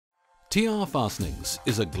TR Fastenings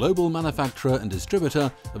is a global manufacturer and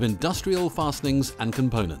distributor of industrial fastenings and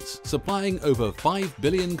components, supplying over 5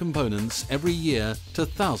 billion components every year to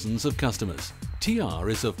thousands of customers. TR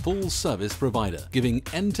is a full-service provider, giving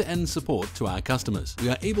end-to-end support to our customers. We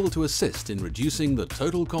are able to assist in reducing the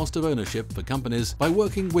total cost of ownership for companies by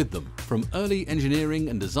working with them from early engineering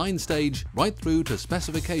and design stage right through to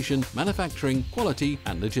specification, manufacturing, quality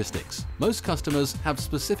and logistics. Most customers have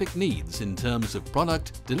specific needs in terms of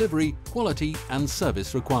product, delivery, quality and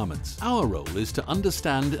service requirements. Our role is to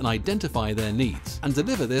understand and identify their needs and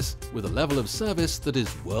deliver this with a level of service that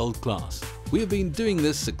is world-class. We have been doing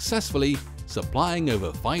this successfully, supplying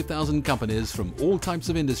over 5,000 companies from all types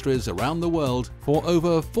of industries around the world for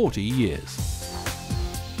over 40 years.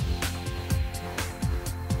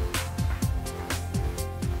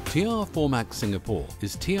 TR Formac Singapore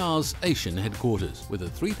is TR's Asian headquarters with a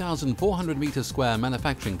 3,400 metre square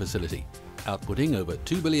manufacturing facility, outputting over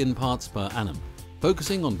 2 billion parts per annum,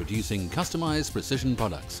 focusing on producing customised precision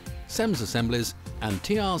products, SEMS assemblies and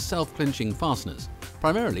TR self-clinching fasteners,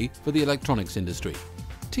 primarily for the electronics industry.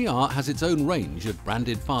 TR has its own range of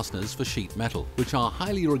branded fasteners for sheet metal, which are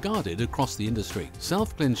highly regarded across the industry.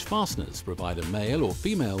 Self-clinch fasteners provide a male or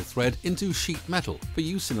female thread into sheet metal for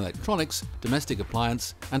use in electronics, domestic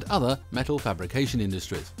appliance and other metal fabrication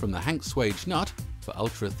industries, from the Hank Swage nut for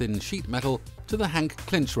ultra-thin sheet metal to the Hank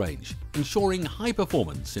clinch range, ensuring high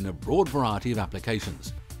performance in a broad variety of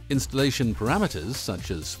applications. Installation parameters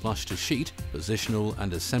such as flush to sheet, positional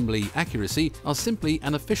and assembly accuracy are simply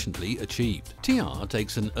and efficiently achieved. TR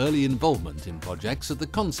takes an early involvement in projects at the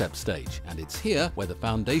concept stage, and it's here where the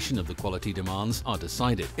foundation of the quality demands are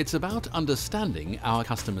decided. It's about understanding our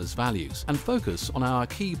customers' values and focus on our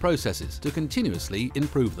key processes to continuously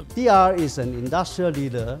improve them. TR is an industrial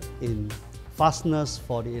leader in fasteners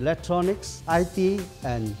for the electronics, IT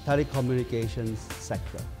and telecommunications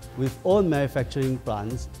sector, with own manufacturing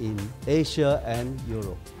plants in Asia and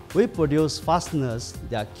Europe. We produce fasteners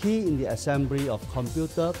that are key in the assembly of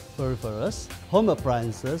computer peripheries, home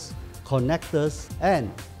appliances, connectors,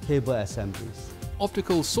 and cable assemblies.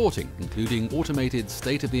 Optical sorting, including automated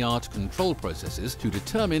state-of-the-art control processes to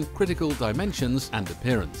determine critical dimensions and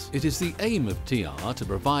appearance. It is the aim of TR to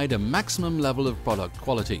provide a maximum level of product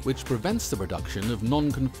quality, which prevents the production of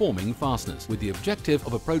non-conforming fasteners, with the objective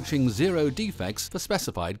of approaching zero defects for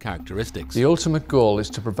specified characteristics. The ultimate goal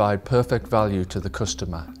is to provide perfect value to the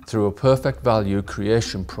customer through a perfect value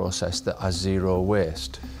creation process that has zero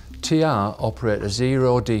waste. TR operate a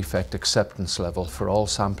zero defect acceptance level for all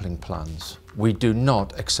sampling plans. We do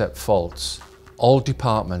not accept faults. All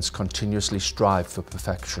departments continuously strive for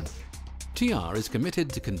perfection. TR is committed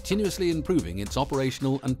to continuously improving its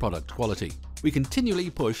operational and product quality. We continually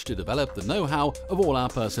push to develop the know-how of all our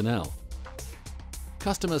personnel.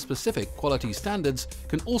 Customer-specific quality standards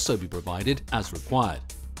can also be provided as required.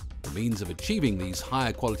 The means of achieving these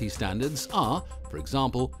higher quality standards are, for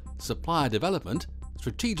example, supplier development,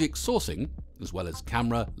 strategic sourcing, as well as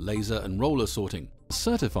camera, laser and roller sorting.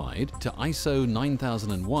 Certified to ISO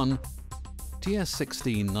 9001, TS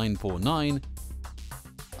 16949,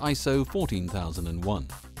 ISO 14001.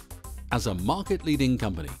 As a market-leading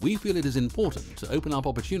company, we feel it is important to open up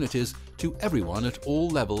opportunities to everyone at all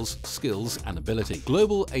levels, skills and ability.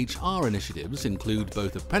 Global HR initiatives include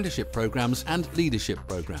both apprenticeship programs and leadership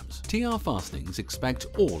programs. TR Fastenings expect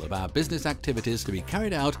all of our business activities to be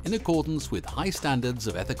carried out in accordance with high standards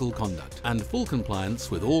of ethical conduct and full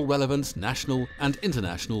compliance with all relevant national and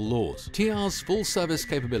international laws. TR's full-service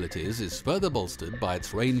capabilities is further bolstered by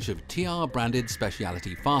its range of TR-branded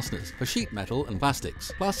specialty fasteners for sheet metal and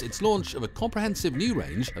plastics, plus its launch of a comprehensive new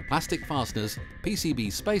range of plastic fasteners,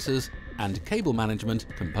 PCB spacers and cable management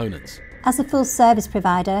components. As a full service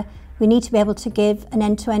provider, we need to be able to give an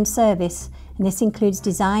end-to-end service, and this includes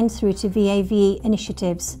design through to VAVE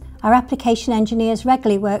initiatives. Our application engineers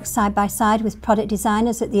regularly work side by side with product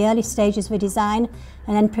designers at the early stages of a design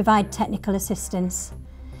and then provide technical assistance.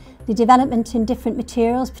 The development in different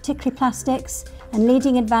materials, particularly plastics, and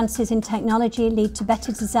leading advances in technology lead to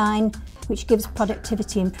better design, which gives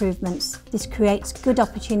productivity improvements. This creates good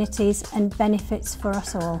opportunities and benefits for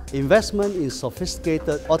us all. Investment in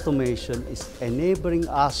sophisticated automation is enabling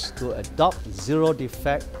us to adopt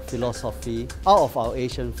zero-defect philosophy out of our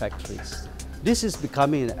Asian factories. This is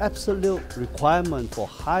becoming an absolute requirement for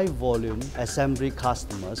high-volume assembly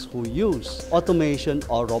customers who use automation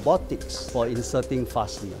or robotics for inserting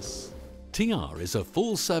fasteners. TR is a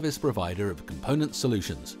full-service provider of component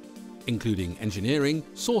solutions, including engineering,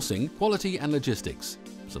 sourcing, quality and logistics,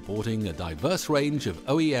 supporting a diverse range of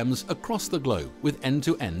OEMs across the globe with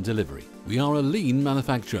end-to-end delivery. We are a lean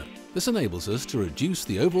manufacturer, This enables us to reduce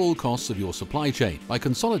the overall costs of your supply chain by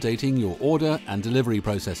consolidating your order and delivery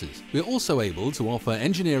processes. We are also able to offer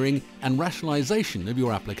engineering and rationalization of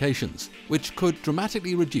your applications, which could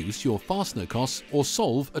dramatically reduce your fastener costs or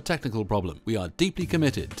solve a technical problem. We are deeply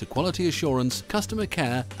committed to quality assurance, customer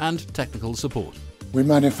care, and technical support. We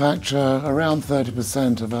manufacture around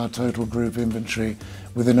 30% of our total group inventory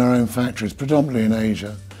within our own factories, predominantly in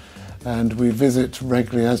Asia. And we visit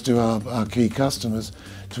regularly, as do our key customers,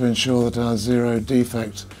 to ensure that our zero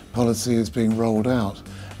defect policy is being rolled out,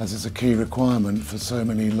 as it's a key requirement for so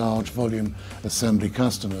many large volume assembly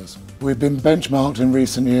customers. We've been benchmarked in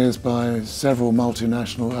recent years by several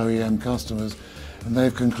multinational OEM customers, and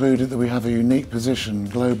they've concluded that we have a unique position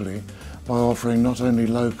globally by offering not only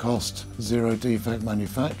low-cost, zero-defect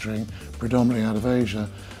manufacturing, predominantly out of Asia,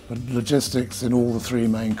 but logistics in all the 3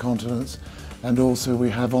 main continents, and also we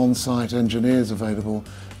have on-site engineers available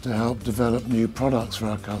to help develop new products for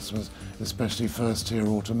our customers, especially first-tier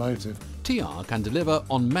automotive. TR can deliver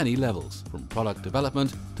on many levels, from product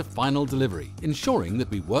development to final delivery, ensuring that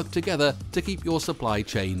we work together to keep your supply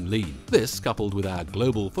chain lean. This, coupled with our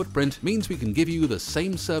global footprint, means we can give you the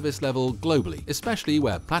same service level globally, especially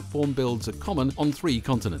where platform builds are common on 3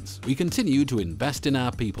 continents. We continue to invest in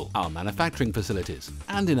our people, our manufacturing facilities,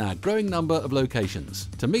 and in our growing number of locations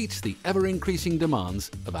to meet the ever-increasing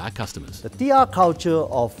demands of our customers. The TR culture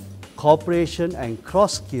of cooperation and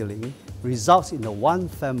cross-skilling results in a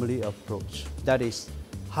one-family approach. That is,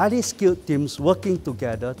 highly skilled teams working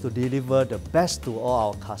together to deliver the best to all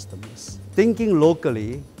our customers. Thinking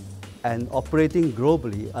locally and operating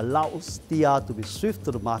globally allows TR to be swift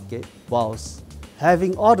to the market whilst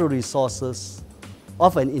having all the resources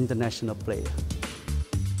of an international player.